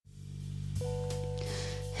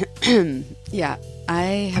Yeah,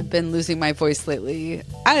 I have been losing my voice lately.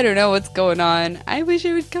 I don't know what's going on. I wish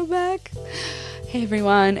it would come back. Hey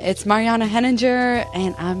everyone, it's Mariana Henninger,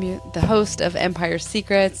 and I'm the host of Empire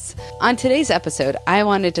Secrets. On today's episode, I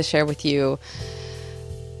wanted to share with you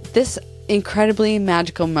this incredibly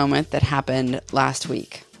magical moment that happened last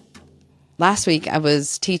week. Last week, I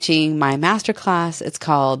was teaching my masterclass. It's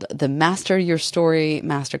called the Master Your Story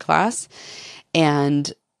Masterclass.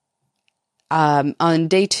 And on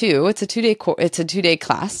day two, it's a two-day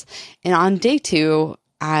class. And on day two,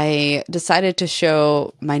 I decided to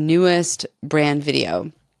show my newest brand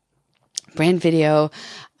video. Brand video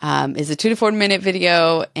is a 2 to 4 minute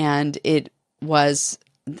video, and it was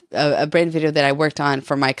a brand video that I worked on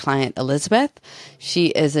for my client, Elizabeth. She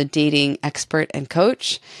is a dating expert and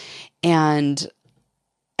coach. And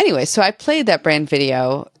anyway, so I played that brand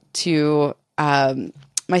video to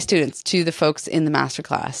my students, to the folks in the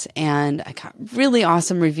masterclass, and I got really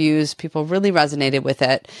awesome reviews. People really resonated with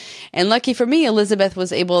it. And lucky for me, Elizabeth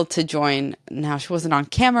was able to join. Now, she wasn't on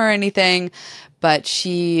camera or anything, but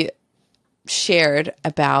she shared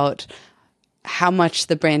about how much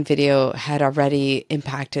the brand video had already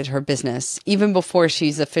impacted her business, even before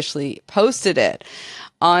she's officially posted it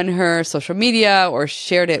on her social media or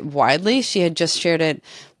shared it widely. She had just shared it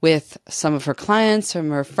with some of her clients, some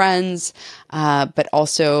of her friends, but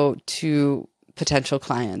also to potential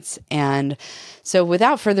clients. And so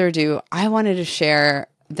without further ado, I wanted to share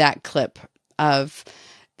that clip of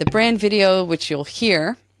the brand video, which you'll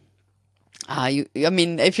hear.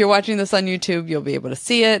 If you're watching this on YouTube, you'll be able to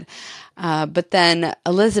see it. But then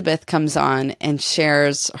Elizabeth comes on and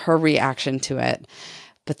shares her reaction to it.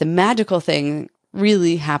 But the magical thing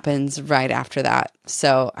really happens right after that.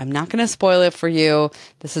 So I'm not going to spoil it for you.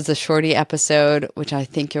 This is a shorty episode, which I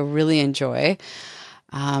think you'll really enjoy.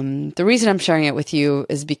 The reason I'm sharing it with you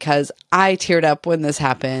is because I teared up when this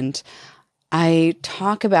happened. I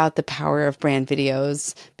talk about the power of brand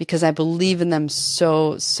videos because I believe in them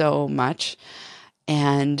so, so much.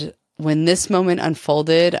 And when this moment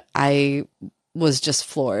unfolded, I was just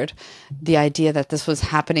floored. The idea that this was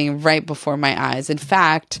happening right before my eyes. In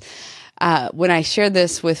fact, when I shared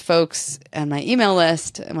this with folks on my email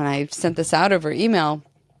list, and when I sent this out over email,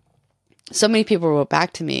 so many people wrote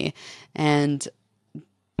back to me, and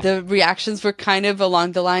the reactions were kind of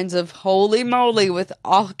along the lines of "holy moly" with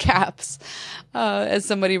all caps, as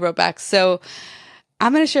somebody wrote back. So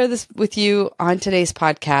I'm going to share this with you on today's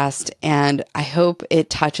podcast, and I hope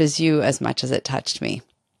it touches you as much as it touched me.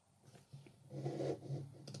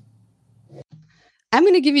 I'm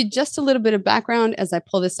going to give you just a little bit of background as I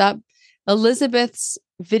pull this up. Elizabeth's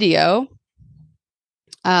video,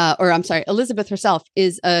 Elizabeth herself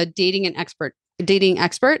is a dating expert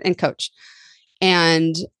and coach.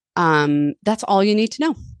 And that's all you need to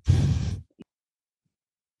know.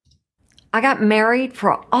 I got married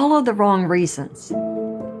for all of the wrong reasons.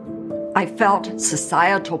 I felt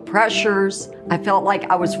societal pressures. I felt like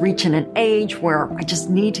I was reaching an age where I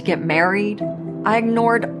just need to get married. I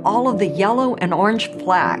ignored all of the yellow and orange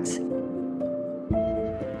flags.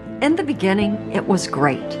 In the beginning, it was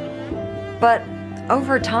great. But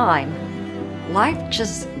over time, life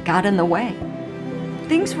just got in the way.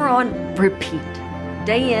 Things were on repeat,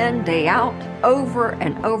 day in, day out, over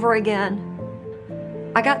and over again.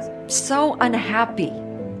 I got so unhappy.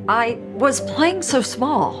 I was playing so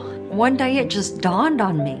small. One day it just dawned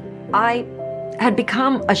on me. I had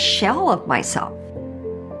become a shell of myself.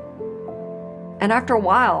 And after a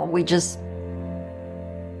while, we just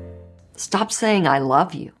stopped saying, "I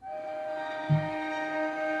love you."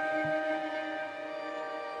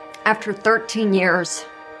 After 13 years,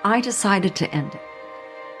 I decided to end it.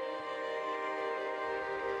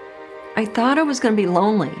 I thought I was going to be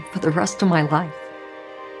lonely for the rest of my life.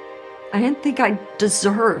 I didn't think I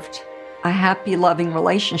deserved a happy, loving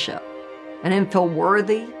relationship. I didn't feel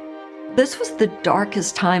worthy. This was the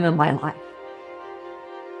darkest time in my life.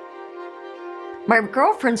 My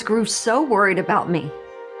girlfriends grew so worried about me.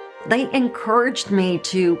 They encouraged me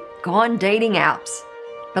to go on dating apps,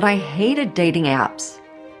 but I hated dating apps.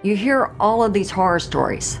 You hear all of these horror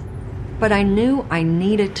stories, but I knew I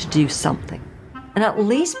needed to do something and at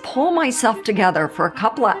least pull myself together for a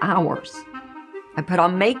couple of hours. I put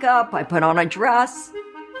on makeup, I put on a dress.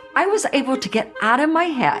 I was able to get out of my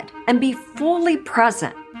head and be fully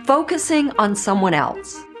present, focusing on someone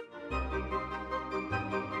else.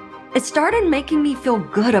 It started making me feel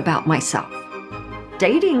good about myself.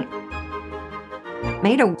 Dating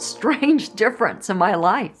made a strange difference in my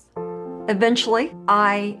life. Eventually,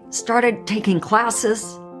 I started taking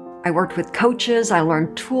classes. I worked with coaches. I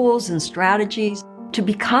learned tools and strategies to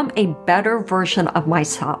become a better version of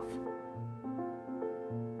myself.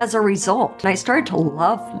 As a result, I started to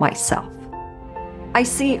love myself. I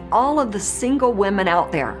see all of the single women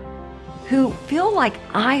out there who feel like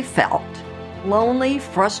I felt, lonely,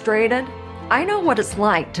 frustrated. I know what it's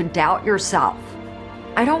like to doubt yourself.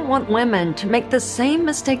 I don't want women to make the same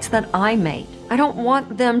mistakes that I made. I don't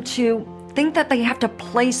want them to think that they have to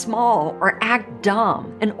play small or act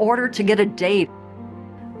dumb in order to get a date.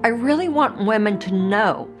 I really want women to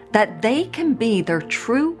know that they can be their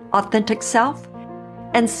true, authentic self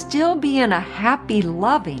and still be in a happy,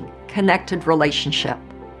 loving, connected relationship.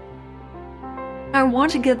 I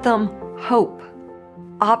want to give them hope,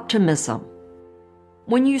 optimism.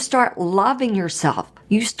 When you start loving yourself,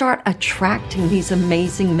 you start attracting these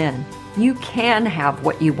amazing men. You can have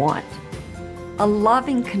what you want. A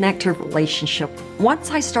loving, connected relationship.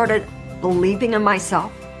 Once I started believing in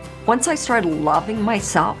myself, once I started loving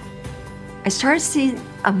myself, I started seeing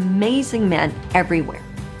amazing men everywhere.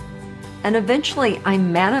 And eventually I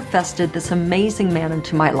manifested this amazing man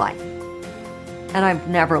into my life. And I've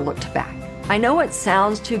never looked back. I know it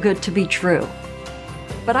sounds too good to be true,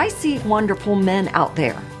 but I see wonderful men out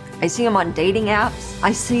there. I see them on dating apps.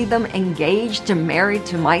 I see them engaged and married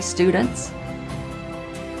to my students.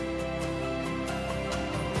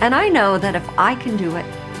 And I know that if I can do it,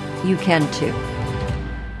 you can too.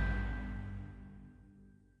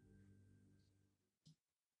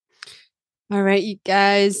 All right, you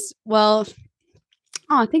guys. Well,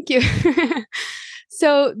 thank you.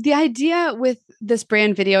 So the idea with this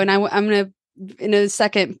brand video, and I'm going to, in a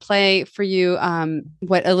second, play for you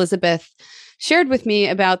what Elizabeth shared with me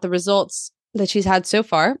about the results that she's had so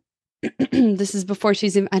far. This is before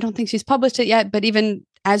she's even, I don't think she's published it yet, but even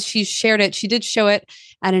as she shared it, she did show it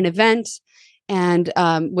at an event and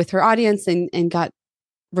with her audience and got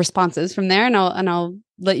responses from there. And I'll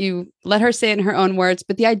let her say it in her own words.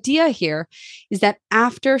 But the idea here is that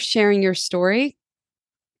after sharing your story,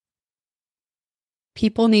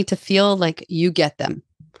 people need to feel like you get them.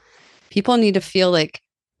 People need to feel like,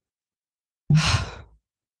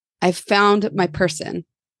 I've found my person.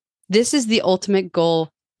 This is the ultimate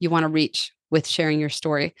goal you want to reach with sharing your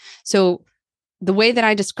story. So the way that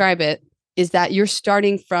I describe it is that you're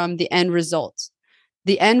starting from the end result.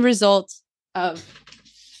 The end result of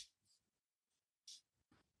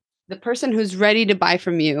the person who's ready to buy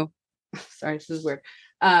from you. Sorry, this is weird.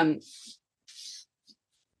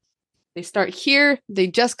 They start here. They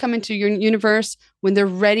just come into your universe when they're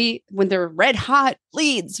ready, when they're red hot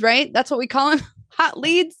leads, right? That's what we call them, hot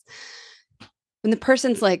leads. When the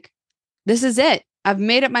person's like, this is it. I've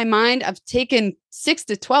made up my mind. I've taken 6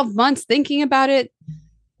 to 12 months thinking about it.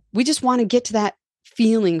 We just want to get to that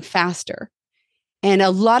feeling faster. And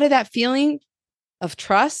a lot of that feeling of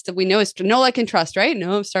trust that we know is know, like, and trust, right?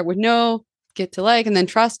 No, start with no, get to like, and then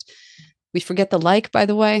trust. We forget the like, by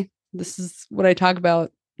the way. This is what I talk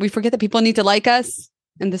about. We forget that people need to like us.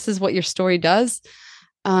 And this is what your story does.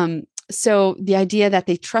 So the idea that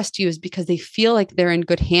they trust you is because they feel like they're in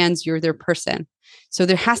good hands. You're their person. So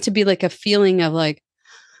there has to be like a feeling of like,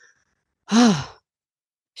 oh,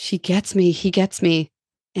 she gets me. He gets me.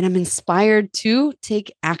 And I'm inspired to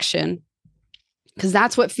take action. Because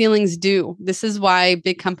that's what feelings do. This is why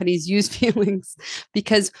big companies use feelings,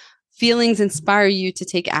 because feelings inspire you to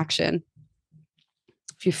take action.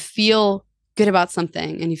 If you feel good about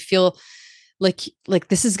something and you feel like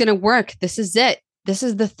this is going to work, this is it, this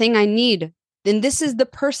is the thing I need, then this is the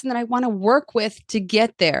person that I want to work with to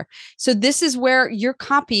get there. So this is where your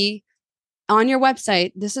copy on your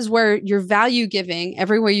website, this is where your value giving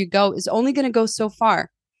everywhere you go is only going to go so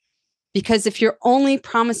far. Because if you're only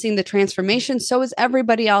promising the transformation, so is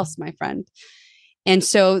everybody else, my friend. And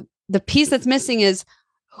so the piece that's missing is,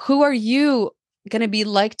 who are you going to be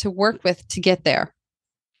like to work with to get there?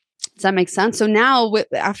 Does that make sense? So now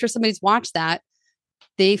after somebody's watched that,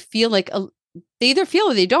 they feel like they either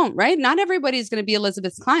feel or they don't, right? Not everybody's going to be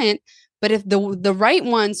Elizabeth's client, but if the right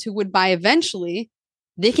ones who would buy eventually,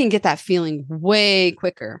 they can get that feeling way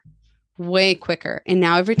quicker. And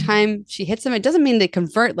now every time she hits them, it doesn't mean they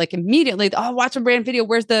convert like immediately. Oh, watch a brand video.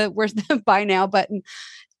 Where's the buy now button?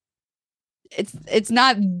 It's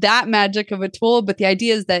not that magic of a tool, but the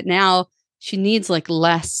idea is that now she needs like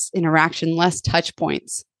less interaction, less touch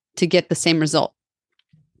points to get the same result.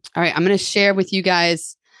 All right. I'm going to share with you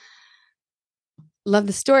guys. Love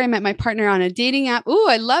the story. I met my partner on a dating app. Ooh,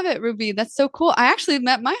 I love it, Ruby. That's so cool. I actually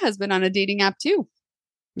met my husband on a dating app too.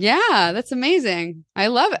 Yeah, that's amazing. I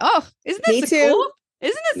love it. Oh, isn't this cool?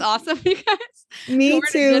 Isn't this awesome, you guys? Me We're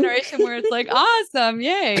too. in a generation where it's like, awesome.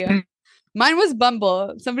 Yay. Mine was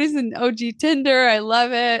Bumble. Somebody's in OG Tinder. I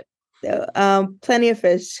love it. Plenty of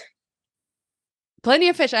Fish. Plenty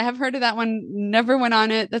of Fish. I have heard of that one. Never went on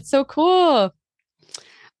it. That's so cool.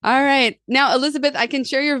 All right. Now, Elizabeth, I can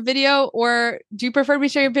share your video, or do you prefer me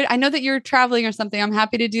share your video? I know that you're traveling or something. I'm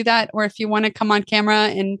happy to do that. Or if you want to come on camera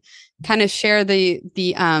and kind of share the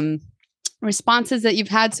responses that you've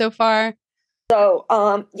had so far. So,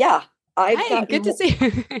 yeah, Hi, good to see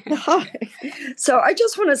you. Hi. So I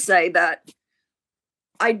just want to say that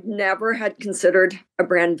I never had considered a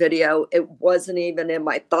brand video. It wasn't even in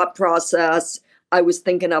my thought process. I was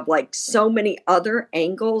thinking of like so many other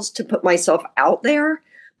angles to put myself out there,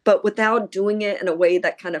 but without doing it in a way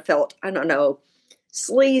that kind of felt, I don't know,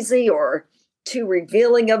 sleazy or too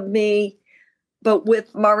revealing of me. But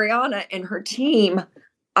with Mariana and her team,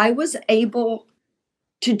 I was able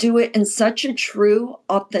to do it in such a true,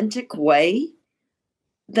 authentic way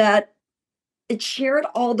that it shared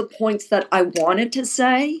all the points that I wanted to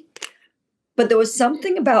say. But there was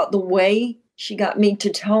something about the way she got me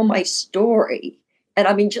to tell my story. And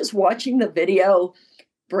I mean, just watching the video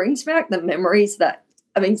brings back the memories that,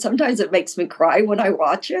 I mean, sometimes it makes me cry when I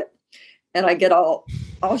watch it. And I get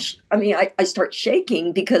I start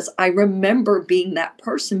shaking because I remember being that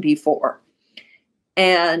person before.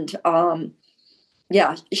 And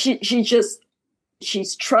yeah,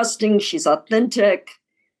 she's trusting, she's authentic.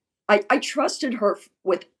 I trusted her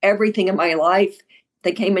with everything in my life.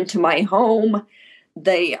 They came into my home.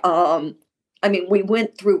 We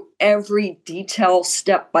went through every detail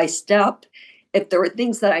step by step. If there were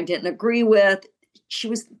things that I didn't agree with, she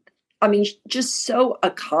was, just so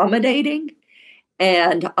accommodating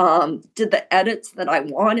and did the edits that I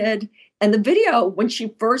wanted. And the video, when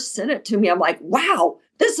she first sent it to me, I'm like, wow,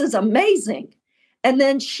 this is amazing. And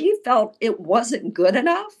then she felt it wasn't good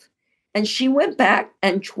enough. And she went back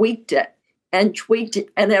and tweaked it. And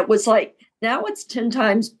it was like, now it's 10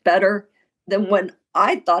 times better than when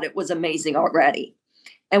I thought it was amazing already.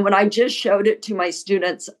 And when I just showed it to my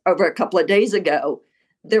students over a couple of days ago,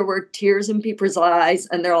 there were tears in people's eyes.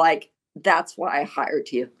 And they're like, that's why I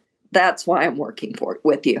hired you. That's why I'm working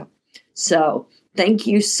with you. So thank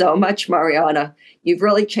you so much, Mariana. You've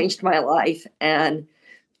really changed my life. And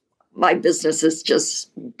my business is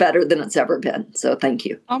just better than it's ever been. So thank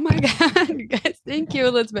you. Oh my God, guys. Thank you,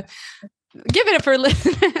 Elizabeth. Give it up for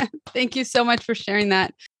Elizabeth. Thank you so much for sharing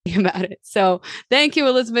that about it. So thank you,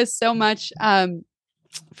 Elizabeth, so much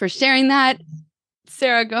for sharing that.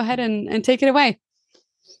 Sarah, go ahead and take it away.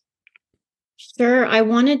 Sure. I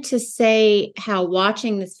wanted to say how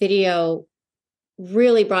watching this video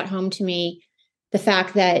really brought home to me the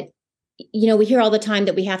fact that, we hear all the time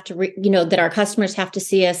that we have to, that our customers have to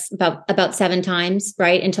see us about 7 times,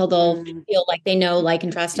 right? Until they'll feel like they know, like,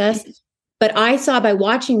 and trust us. But I saw by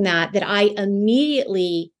watching that I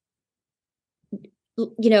immediately,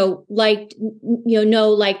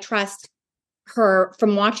 trust her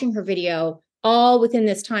from watching her video all within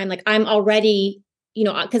this time. Like, I'm already,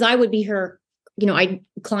 because I would be her,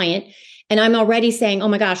 client, and I'm already saying, oh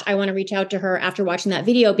my gosh, I want to reach out to her after watching that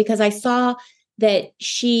video, because I saw that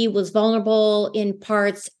she was vulnerable in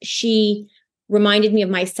parts. She reminded me of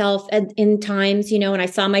myself in times, and I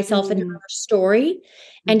saw myself in her story,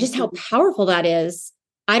 and just how powerful that is.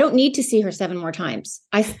 I don't need to see her 7 more times.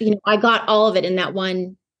 I got all of it in that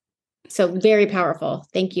one. So very powerful.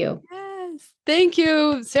 Thank you. Yes. Thank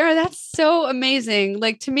you, Sarah. That's so amazing.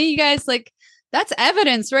 Like, to me, you guys, like, that's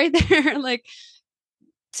evidence right there. Like,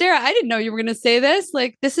 Sarah, I didn't know you were going to say this.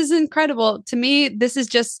 Like, this is incredible. To me, this is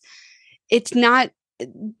just, it's not,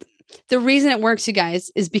 the reason it works, you guys,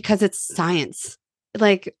 is because it's science.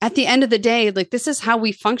 Like, at the end of the day, like, this is how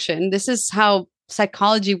we function. This is how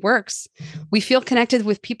psychology works. We feel connected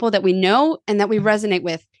with people that we know and that we resonate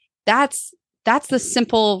with. That's the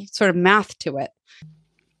simple sort of math to it.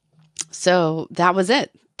 So that was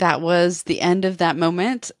it. That was the end of that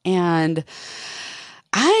moment. And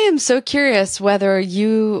I am so curious whether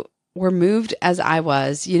you were moved as I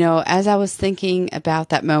was. As I was thinking about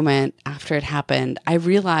that moment after it happened, I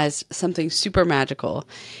realized something super magical.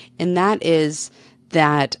 And that is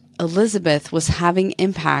that Elizabeth was having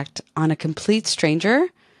impact on a complete stranger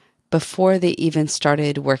before they even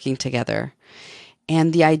started working together.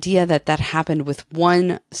 And the idea that happened with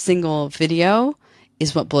one single video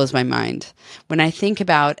is what blows my mind. When I think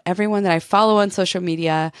about everyone that I follow on social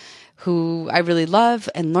media, who I really love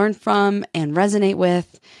and learn from and resonate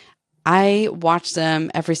with, I watch them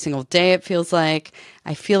every single day, it feels like.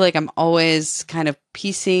 I feel like I'm always kind of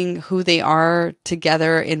piecing who they are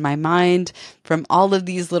together in my mind from all of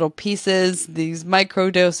these little pieces, these micro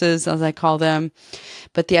doses, as I call them.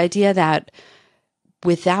 But the idea that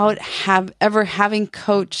without ever having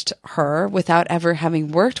coached her, without ever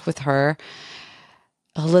having worked with her,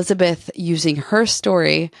 Elizabeth, using her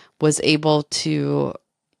story, was able to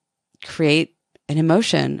create an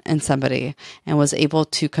emotion in somebody and was able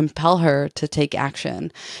to compel her to take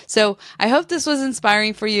action. So I hope this was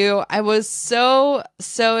inspiring for you. I was so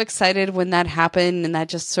excited when that happened and that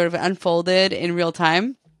just sort of unfolded in real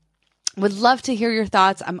time. Would love to hear your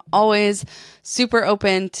thoughts. I'm always super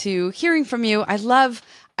open to hearing from you.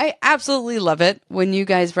 I absolutely love it when you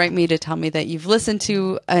guys write me to tell me that you've listened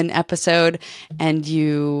to an episode and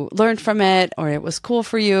you learned from it, or it was cool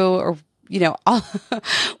for you, or,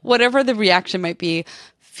 whatever the reaction might be.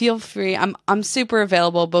 Feel free. I'm super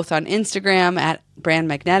available both on Instagram at Brand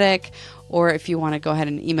Magnetic, or if you want to go ahead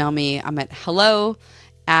and email me, I'm at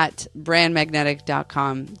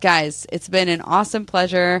hello@brandmagnetic.com. Guys, it's been an awesome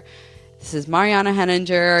pleasure. This is Mariana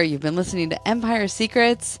Henninger. You've been listening to Empire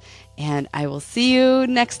Secrets, and I will see you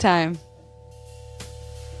next time.